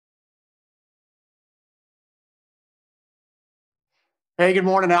Hey, good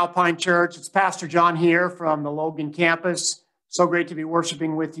morning, Alpine Church. It's Pastor John here from the Logan campus. So great to be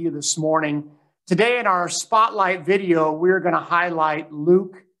worshiping with you this morning. Today in our spotlight video, we're going to highlight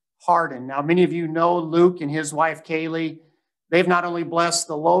Luke Hardin. Now, many of you know Luke and his wife, Kaylee. They've not only blessed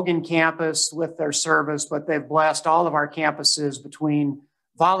the Logan campus with their service, but they've blessed all of our campuses between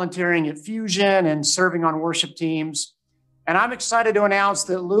volunteering at Fusion and serving on worship teams. And I'm excited to announce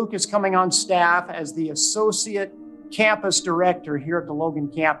that Luke is coming on staff as the Associate Campus Director here at the Logan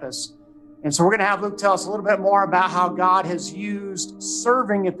campus. And so we're going to have Luke tell us a little bit more about how God has used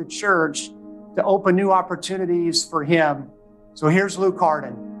serving at the church to open new opportunities for him. So here's Luke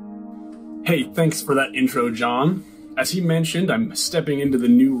Hardin. Hey, thanks for that intro, John. As he mentioned, I'm stepping into the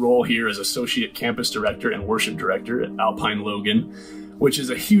new role here as Associate Campus Director and Worship Director at Alpine Logan, which is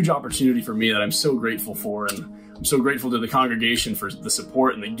a huge opportunity for me that I'm so grateful for. And I'm so grateful to the congregation for the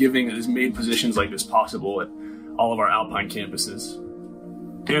support and the giving that has made positions like this possible at all of our Alpine campuses.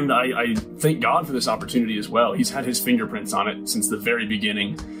 And I thank God for this opportunity as well. He's had his fingerprints on it since the very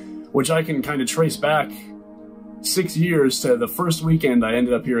beginning, which I can kind of trace back 6 years to the first weekend I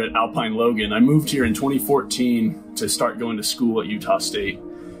ended up here at Alpine Logan. I moved here in 2014 to start going to school at Utah State.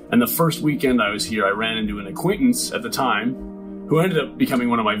 And the first weekend I was here, I ran into an acquaintance at the time who ended up becoming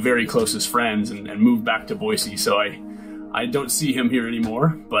one of my very closest friends and moved back to Boise. So I don't see him here anymore,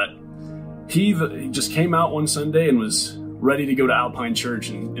 but he just came out one Sunday and was ready to go to Alpine Church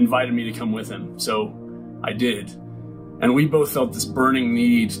and invited me to come with him. So I did. And we both felt this burning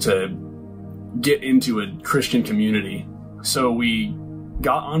need to get into a Christian community. So we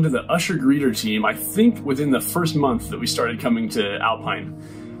got onto the usher greeter team, I think within the first month that we started coming to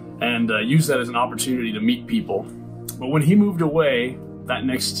Alpine, and used that as an opportunity to meet people. But when he moved away that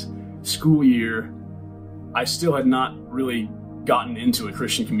next school year, I still had not really gotten into a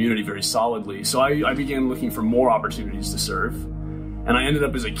Christian community very solidly. So I began looking for more opportunities to serve. And I ended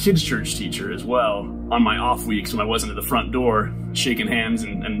up as a kids' church teacher as well on my off weeks when I wasn't at the front door shaking hands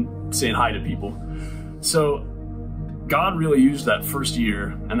and saying hi to people. So God really used that first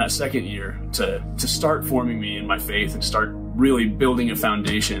year and that second year to start forming me in my faith and start really building a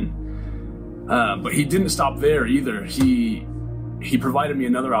foundation. But he didn't stop there either. He provided me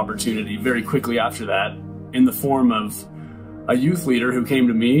another opportunity very quickly after that in the form of a youth leader who came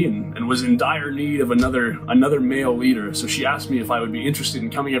to me and was in dire need of another male leader. So she asked me if I would be interested in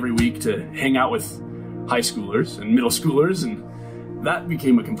coming every week to hang out with high schoolers and middle schoolers. And that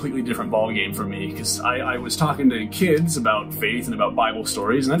became a completely different ballgame for me because I was talking to kids about faith and about Bible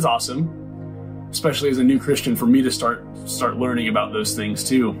stories, and that's awesome, especially as a new Christian, for me to start learning about those things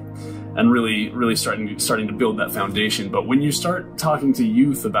too, and really starting to build that foundation. But when you start talking to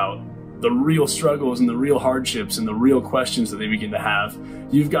youth about the real struggles and the real hardships and the real questions that they begin to have,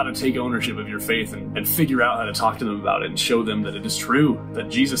 you've got to take ownership of your faith and figure out how to talk to them about it and show them that it is true, that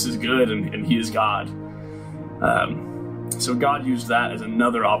Jesus is good and he is God. So God used that as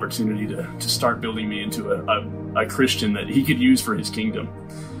another opportunity to start building me into a Christian that he could use for his kingdom.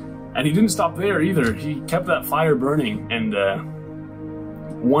 And he didn't stop there either. He kept that fire burning. And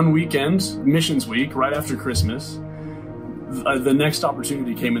one weekend, missions week, right after Christmas, the next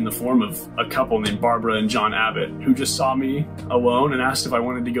opportunity came in the form of a couple named Barbara and John Abbott, who just saw me alone and asked if I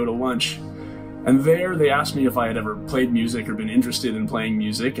wanted to go to lunch. And there they asked me if I had ever played music or been interested in playing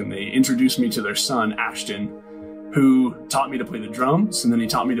music, and they introduced me to their son, Ashton, who taught me to play the drums, and then he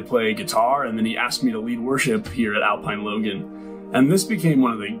taught me to play guitar, and then he asked me to lead worship here at Alpine Logan. And this became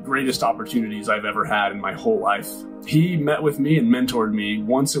one of the greatest opportunities I've ever had in my whole life. He met with me and mentored me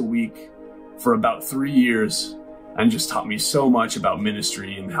once a week for about 3 years, and just taught me so much about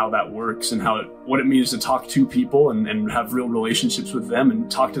ministry and how that works and what it means to talk to people and have real relationships with them and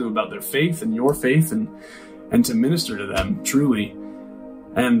talk to them about their faith and your faith and to minister to them truly.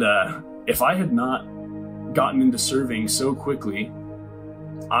 And if I had not gotten into serving so quickly,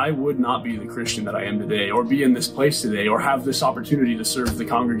 I would not be the Christian that I am today, or be in this place today, or have this opportunity to serve the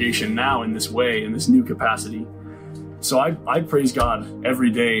congregation now in this way, in this new capacity. So I praise God every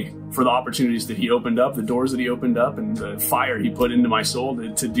day for the opportunities that he opened up, the doors that he opened up, and the fire he put into my soul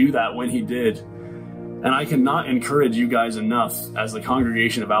to do that when he did. And I cannot encourage you guys enough as the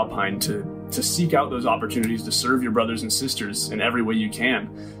congregation of Alpine to seek out those opportunities to serve your brothers and sisters in every way you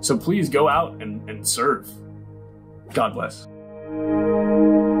can. So please go out and serve. God bless.